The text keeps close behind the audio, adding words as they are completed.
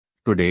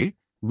Today,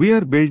 we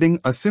are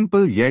building a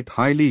simple yet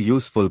highly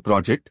useful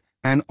project,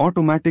 an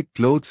automatic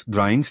clothes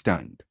drying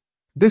stand.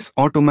 This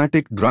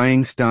automatic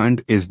drying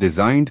stand is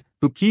designed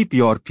to keep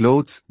your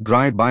clothes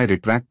dry by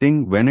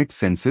retracting when it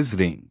senses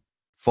rain.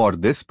 For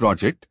this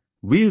project,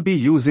 we'll be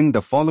using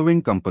the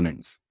following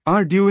components: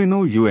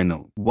 Arduino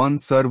UNO, one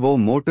servo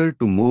motor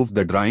to move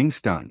the drying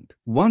stand,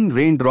 one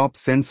raindrop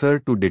sensor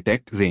to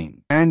detect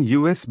rain, an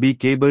USB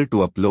cable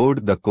to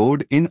upload the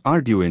code in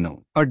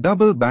Arduino, a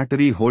double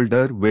battery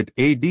holder with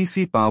a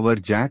DC power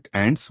jack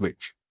and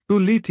switch, two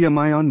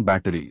lithium-ion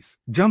batteries,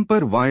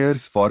 jumper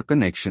wires for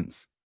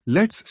connections.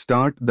 Let's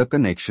start the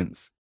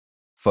connections.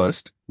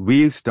 First,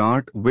 we'll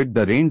start with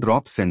the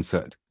raindrop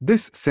sensor.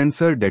 This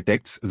sensor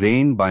detects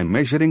rain by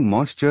measuring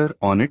moisture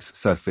on its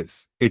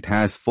surface. It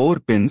has 4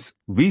 pins: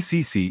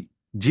 VCC,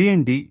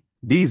 GND,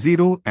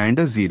 D0 and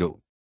a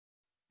 0.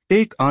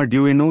 Take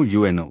Arduino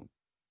UNO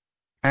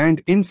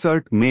and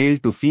insert male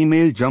to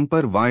female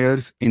jumper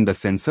wires in the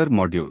sensor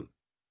module.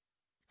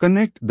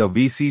 Connect the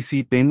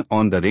VCC pin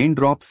on the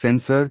raindrop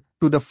sensor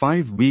to the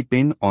 5V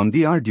pin on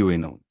the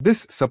Arduino.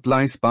 This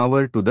supplies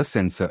power to the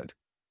sensor.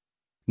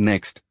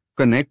 Next,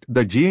 connect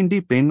the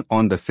GND pin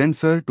on the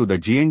sensor to the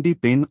GND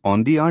pin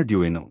on the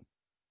Arduino.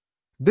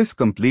 This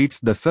completes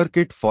the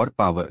circuit for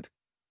power.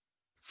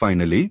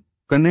 Finally,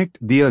 connect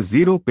the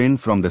A0 pin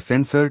from the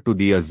sensor to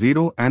the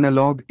A0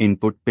 analog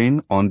input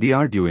pin on the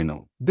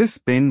Arduino. This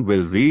pin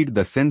will read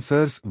the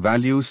sensor's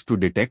values to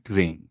detect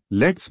rain.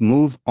 Let's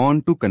move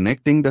on to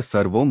connecting the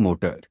servo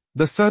motor.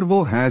 The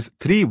servo has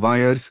 3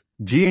 wires: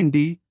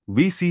 GND,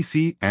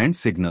 VCC and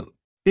signal.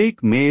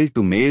 Take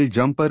male-to-male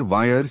jumper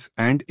wires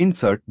and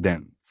insert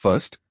them.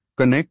 First,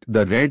 connect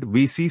the red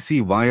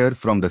VCC wire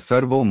from the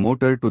servo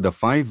motor to the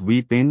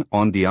 5V pin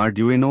on the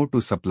Arduino to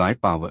supply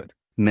power.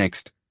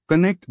 Next,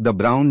 connect the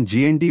brown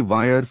GND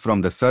wire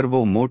from the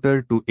servo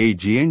motor to a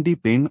GND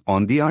pin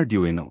on the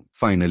Arduino.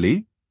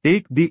 Finally,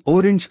 take the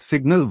orange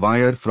signal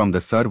wire from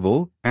the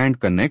servo and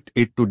connect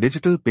it to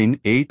digital pin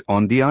 8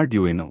 on the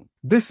Arduino.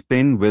 This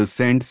pin will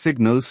send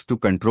signals to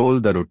control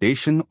the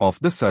rotation of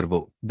the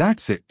servo.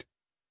 That's it.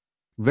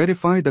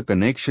 Verify the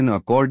connection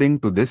according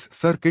to this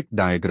circuit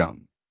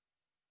diagram.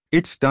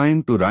 It's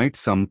time to write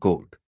some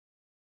code.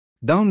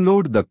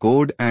 Download the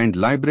code and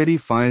library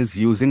files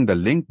using the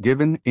link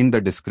given in the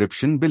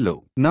description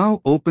below.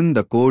 Now open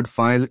the code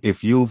file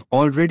if you've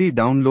already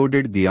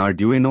downloaded the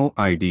Arduino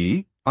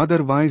IDE,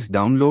 otherwise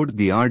download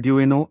the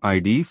Arduino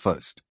IDE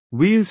first.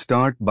 We'll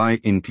start by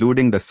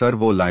including the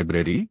servo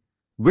library,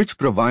 which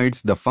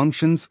provides the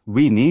functions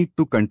we need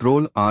to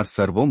control our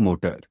servo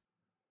motor.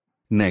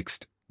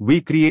 Next,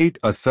 we create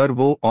a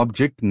servo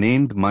object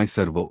named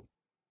myServo.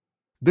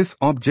 This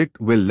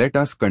object will let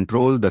us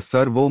control the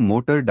servo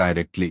motor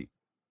directly.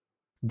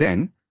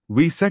 Then,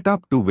 we set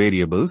up 2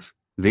 variables: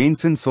 rain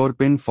sensor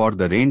pin for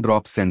the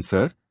raindrop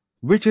sensor,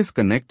 which is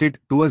connected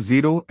to a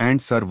 0, and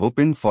servo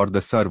pin for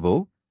the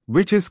servo,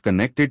 which is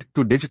connected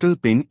to digital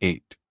pin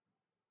 8.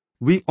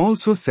 We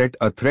also set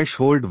a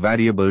threshold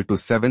variable to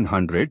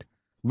 700,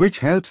 which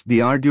helps the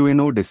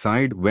Arduino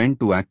decide when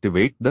to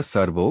activate the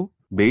servo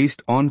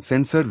based on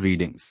sensor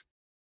readings.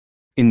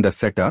 In the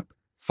setup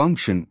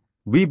function,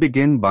 we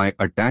begin by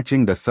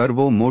attaching the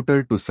servo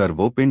motor to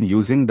servo pin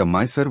using the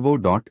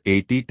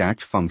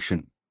myservo.attach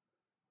function.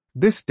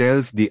 This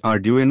tells the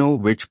Arduino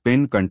which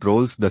pin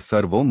controls the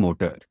servo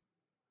motor.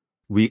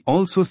 We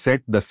also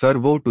set the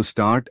servo to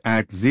start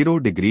at 0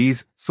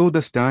 degrees so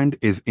the stand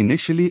is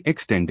initially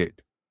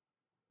extended.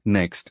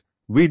 Next,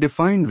 we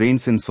define rain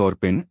sensor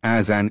pin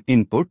as an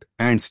input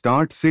and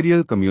start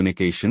serial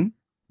communication,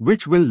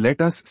 which will let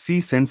us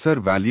see sensor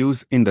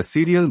values in the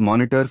serial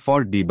monitor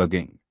for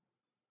debugging.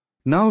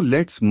 Now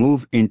let's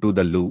move into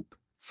the loop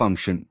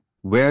function,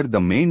 where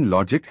the main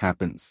logic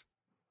happens.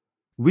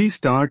 We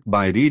start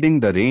by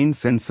reading the rain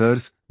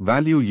sensor's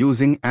value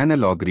using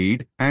analog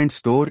read and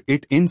store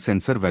it in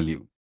sensor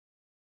value.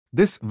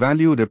 This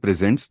value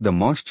represents the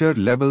moisture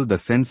level the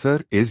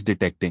sensor is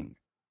detecting.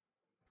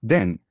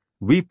 Then,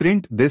 we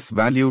print this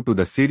value to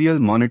the serial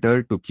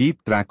monitor to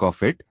keep track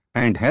of it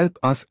and help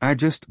us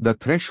adjust the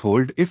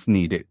threshold if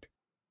needed.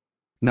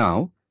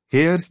 Now,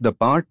 here's the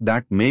part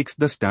that makes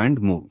the stand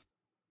move.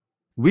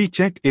 We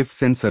check if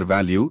sensor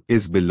value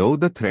is below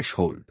the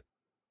threshold.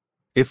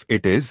 If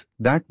it is,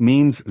 that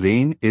means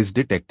rain is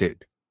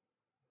detected.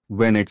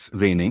 When it's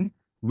raining,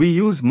 we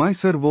use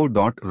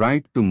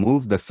myServo.write to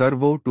move the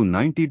servo to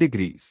 90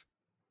 degrees.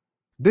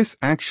 This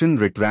action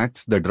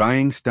retracts the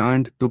drying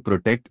stand to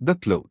protect the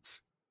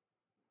clothes.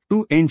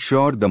 To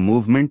ensure the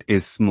movement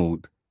is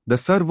smooth, the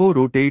servo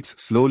rotates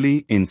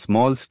slowly in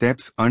small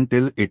steps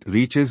until it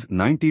reaches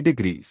 90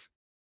 degrees.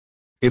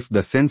 If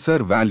the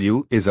sensor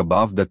value is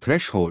above the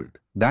threshold,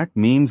 that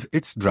means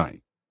it's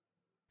dry.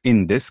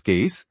 In this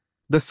case,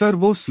 the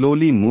servo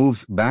slowly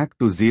moves back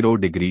to 0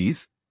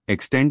 degrees,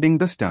 extending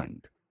the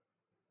stand.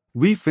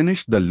 We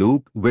finish the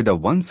loop with a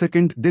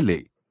 1-second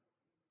delay.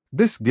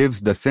 This gives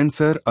the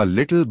sensor a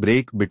little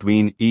break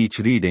between each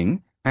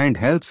reading and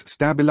helps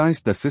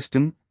stabilize the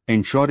system,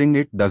 ensuring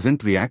it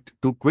doesn't react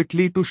too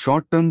quickly to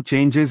short-term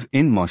changes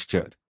in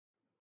moisture.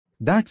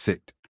 That's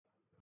it.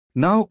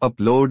 Now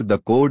upload the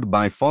code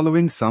by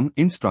following some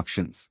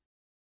instructions.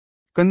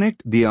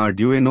 Connect the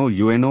Arduino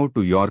UNO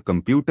to your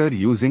computer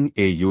using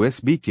a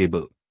USB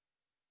cable.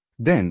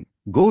 Then,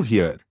 go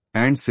here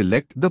and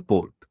select the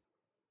port.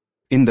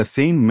 In the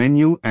same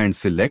menu and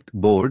select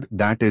board,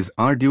 that is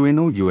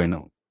Arduino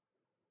UNO.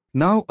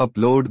 Now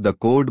upload the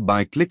code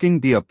by clicking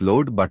the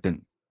upload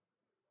button.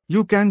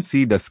 You can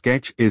see the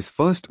sketch is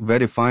first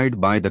verified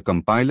by the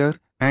compiler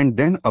and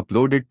then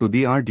uploaded to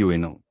the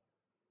Arduino.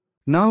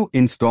 Now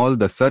install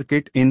the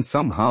circuit in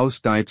some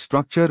house-type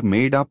structure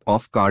made up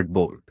of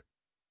cardboard.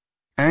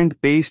 And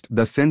paste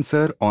the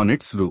sensor on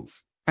its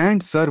roof.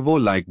 And servo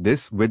like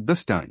this with the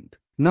stand.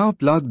 Now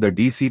plug the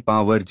DC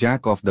power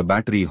jack of the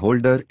battery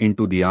holder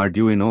into the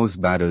Arduino's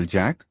barrel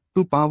jack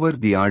to power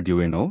the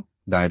Arduino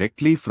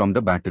directly from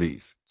the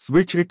batteries.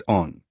 Switch it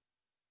on.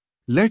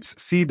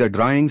 Let's see the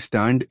drying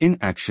stand in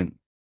action.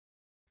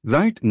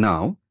 Right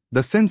now,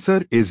 the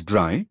sensor is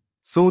dry,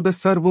 so the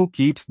servo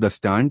keeps the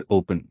stand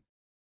open.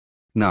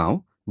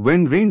 Now,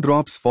 when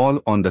raindrops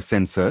fall on the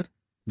sensor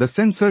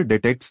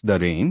detects the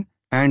rain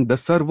and the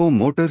servo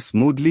motor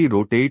smoothly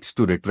rotates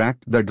to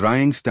retract the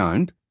drying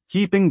stand,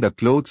 keeping the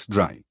clothes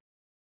dry.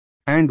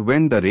 And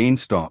when the rain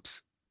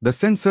stops, the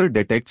sensor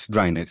detects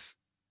dryness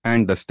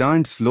and the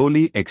stand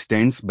slowly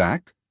extends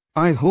back.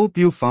 I hope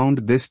you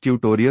found this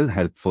tutorial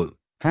helpful.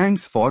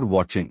 Thanks for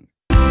watching.